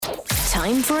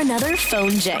Time for another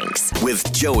Phone Jenks.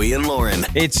 With Joey and Lauren.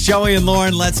 It's Joey and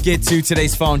Lauren. Let's get to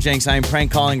today's Phone Jenks. I'm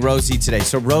prank calling Rosie today.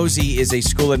 So Rosie is a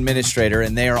school administrator,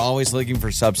 and they are always looking for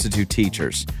substitute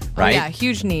teachers, right? Oh, yeah,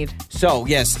 huge need. So,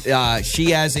 yes,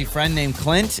 she has a friend named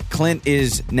Clint. Clint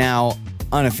is now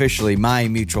unofficially my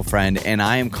mutual friend, and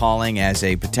I am calling as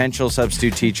a potential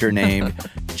substitute teacher named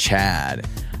Chad.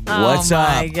 What's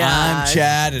up? Gosh. I'm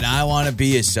Chad, and I want to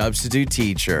be a substitute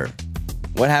teacher.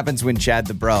 What happens when Chad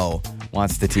the bro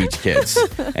wants to teach kids?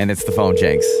 And it's the Phone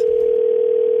Jenks.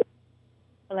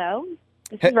 Hello,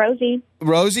 this is Rosie.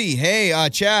 Rosie, hey,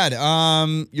 Chad.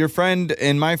 Your friend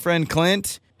and my friend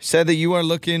Clint said that you are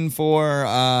looking for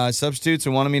substitutes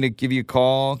and wanted me to give you a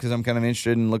call because I'm kind of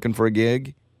interested in looking for a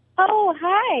gig. Oh,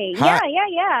 hi. Hi.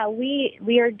 Yeah.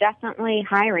 We are definitely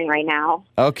hiring right now.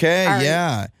 Okay,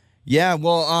 yeah. Yeah,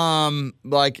 well, I'm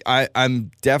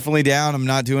definitely down. I'm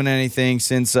not doing anything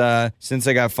since I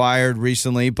got fired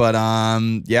recently, but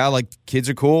yeah, like kids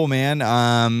are cool, man.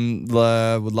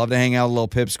 Would love to hang out a little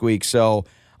pipsqueak. So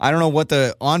I don't know what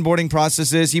the onboarding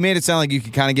process is. You made it sound like you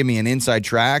could kind of give me an inside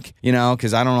track,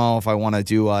 because I don't know if I want to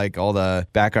do like all the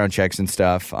background checks and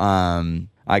stuff.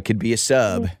 I could be a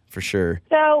sub for sure.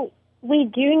 So we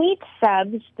do need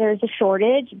subs. There's a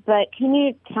shortage, but can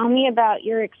you tell me about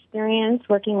your experience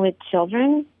working with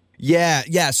children?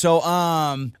 Yeah. So,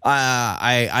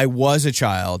 I was a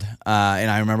child, and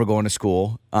I remember going to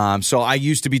school. So I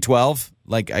used to be 12,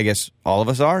 like I guess all of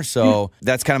us are. So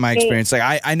that's kind of my experience.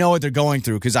 Like I know what they're going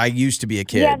through because I used to be a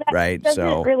kid, yeah, that right?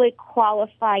 doesn't really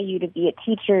qualify you to be a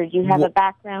teacher. Do you have a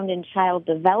background in child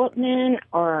development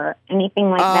or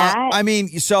anything like that? I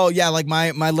mean, so yeah, like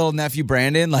my little nephew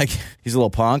Brandon, like he's a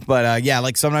little punk, but yeah,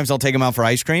 like sometimes I'll take him out for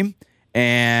ice cream.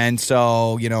 And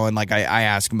so, and like I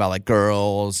ask him about like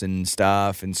girls and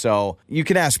stuff. And so you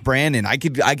can ask Brandon. I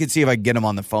could see if I could get him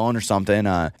on the phone or something.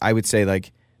 I would say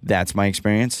like that's my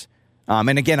experience.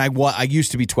 And again, I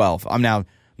used to be 12. I'm now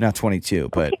 22.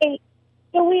 But okay.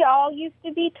 So we all used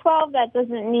to be 12. That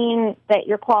doesn't mean that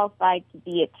you're qualified to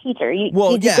be a teacher.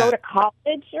 Did you go to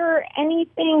college or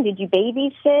anything? Did you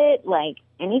babysit? Like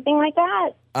anything like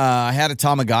that? I had a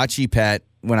Tamagotchi pet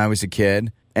when I was a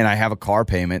kid. And I have a car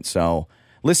payment, so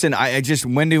listen.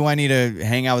 When do I need to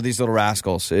hang out with these little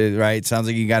rascals? Right? Sounds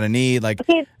like you got a need. Like,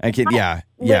 okay, yeah.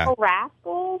 Little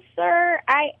rascals, sir.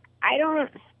 I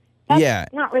don't.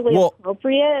 That's not really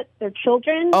appropriate. They're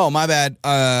children. Oh, my bad.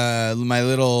 My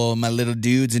little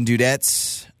dudes and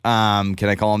dudettes. Can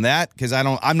I call them that? Because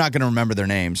I'm not going to remember their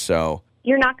names. So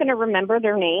you're not going to remember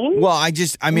their names? Well,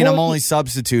 I'm only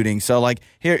substituting. So, like,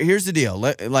 here's the deal.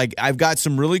 Like, I've got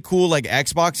some really cool, like,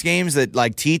 Xbox games that,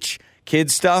 like, teach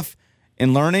kids stuff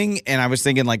and learning. And I was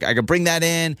thinking, like, I could bring that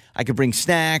in. I could bring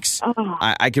snacks. Oh.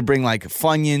 I could bring, like,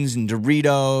 Funyuns and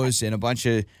Doritos and a bunch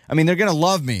of... I mean, they're going to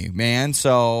love me, man.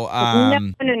 So...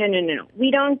 No.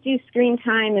 We don't do screen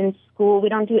time in school. We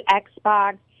don't do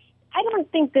Xbox. I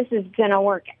don't think this is going to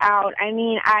work out. I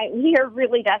mean, we are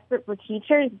really desperate for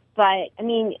teachers, but I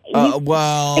mean, are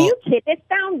you kidding? It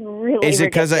sounds really is it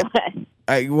because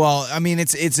ridiculous. I mean,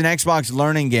 it's an Xbox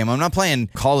learning game. I'm not playing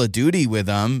Call of Duty with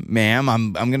them, ma'am.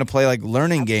 I'm going to play like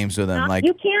learning games with them. Like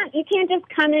you can't just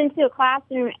come into a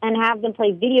classroom and have them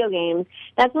play video games.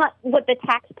 That's not what the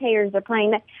taxpayers are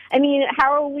playing. I mean,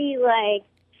 how are we like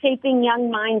shaping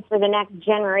young minds for the next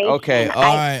generation? Okay, all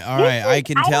right. I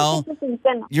can tell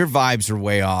your vibes are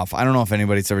way off. I don't know if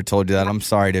anybody's ever told you that. I'm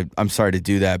sorry to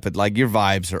do that, but like your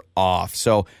vibes are off.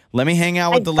 So let me hang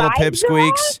out with the little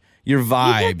pipsqueaks. Your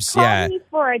vibes, you just called me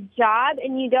for a job,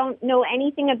 and you don't know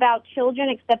anything about children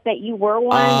except that you were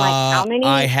one. Like how many?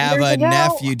 I have years a ago?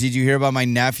 nephew. Did you hear about my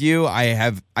nephew?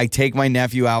 I take my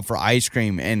nephew out for ice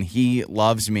cream, and he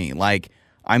loves me. Like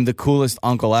I'm the coolest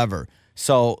uncle ever.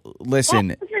 So listen.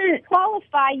 That doesn't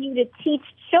qualify you to teach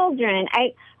children.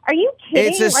 Are you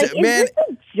kidding? Is this a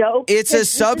joke? It's a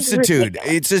substitute.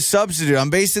 It's a substitute.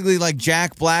 I'm basically like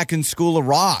Jack Black in School of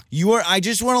Rock. I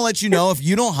just want to let you know, if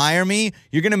you don't hire me,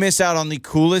 you're going to miss out on the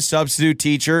coolest substitute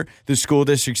teacher the school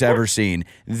district's ever seen.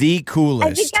 The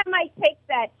coolest. I think I might take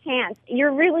that chance.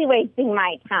 You're really wasting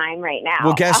my time right now.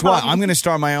 Well, guess what? I'm going to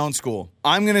start my own school.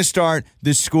 I'm going to start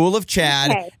the School of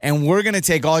Chad, and we're going to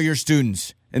take all your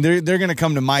students, and they're going to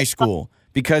come to my school.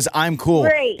 Because I'm cool.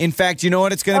 Great. In fact, you know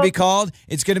what it's going to be called?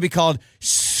 It's going to be called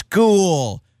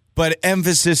school, but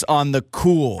emphasis on the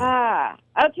cool.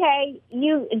 Okay.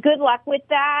 Good luck with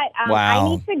that. Wow. I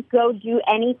need to go do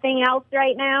anything else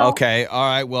right now. Okay. All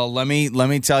right. Well, let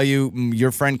me tell you,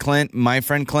 your friend Clint, my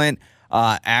friend Clint,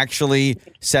 actually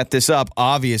set this up,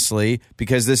 obviously,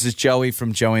 because this is Joey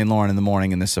from Joey and Lauren in the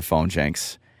Morning, and this is a Phone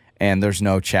Jenks. and there's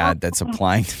no Chad that's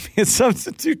applying to be a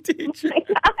substitute teacher. Oh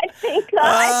my God, thank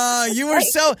God.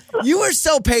 You were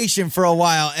so patient for a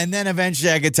while, and then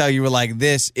eventually I could tell you were like,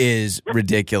 this is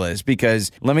ridiculous,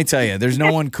 because let me tell you, there's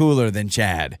no one cooler than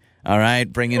Chad. All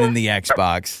right, bringing in the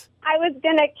Xbox. I was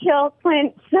gonna kill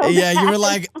Clint so Yeah, bad. you were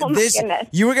like, Oh my goodness.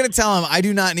 You were going to tell him, I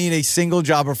do not need a single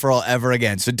job referral ever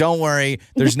again. So don't worry.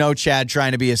 There's no Chad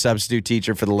trying to be a substitute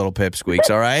teacher for the little pipsqueaks,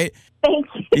 all right? Thank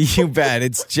you. You bet.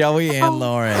 It's Joey and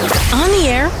Lauren. On the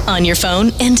air, on your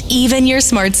phone, and even your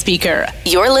smart speaker.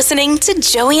 You're listening to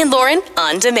Joey and Lauren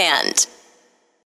on demand.